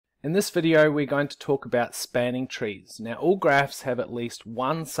In this video we're going to talk about spanning trees. Now all graphs have at least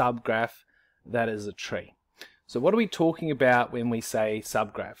one subgraph that is a tree. So what are we talking about when we say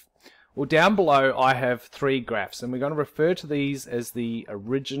subgraph? Well, down below I have three graphs and we're going to refer to these as the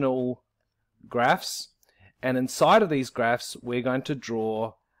original graphs, and inside of these graphs we're going to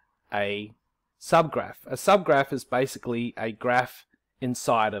draw a subgraph. A subgraph is basically a graph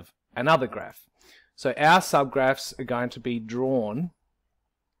inside of another graph. So our subgraphs are going to be drawn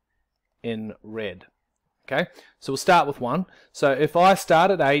in red. Okay, so we'll start with one. So if I start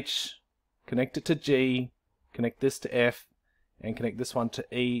at H, connect it to G, connect this to F, and connect this one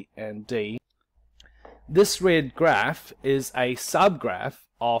to E and D, this red graph is a subgraph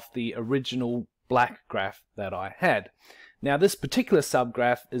of the original black graph that I had. Now this particular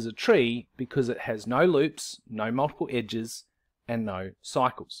subgraph is a tree because it has no loops, no multiple edges, and no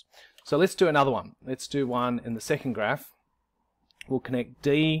cycles. So let's do another one. Let's do one in the second graph. We'll connect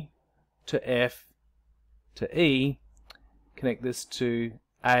D to F to E, connect this to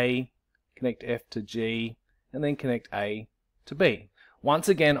A, connect F to G, and then connect A to B. Once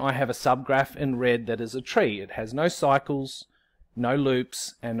again I have a subgraph in red that is a tree. It has no cycles, no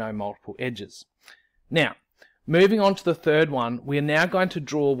loops, and no multiple edges. Now moving on to the third one, we are now going to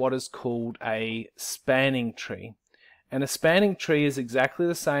draw what is called a spanning tree. And a spanning tree is exactly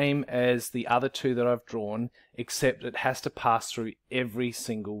the same as the other two that I've drawn, except it has to pass through every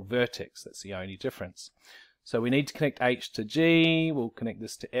single vertex. That's the only difference. So we need to connect H to G, we'll connect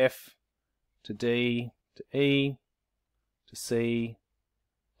this to F, to D, to E, to C,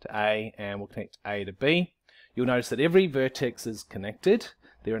 to A, and we'll connect A to B. You'll notice that every vertex is connected.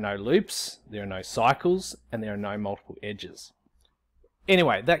 There are no loops, there are no cycles, and there are no multiple edges.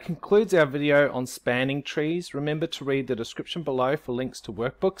 Anyway, that concludes our video on spanning trees. Remember to read the description below for links to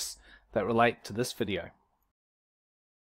workbooks that relate to this video.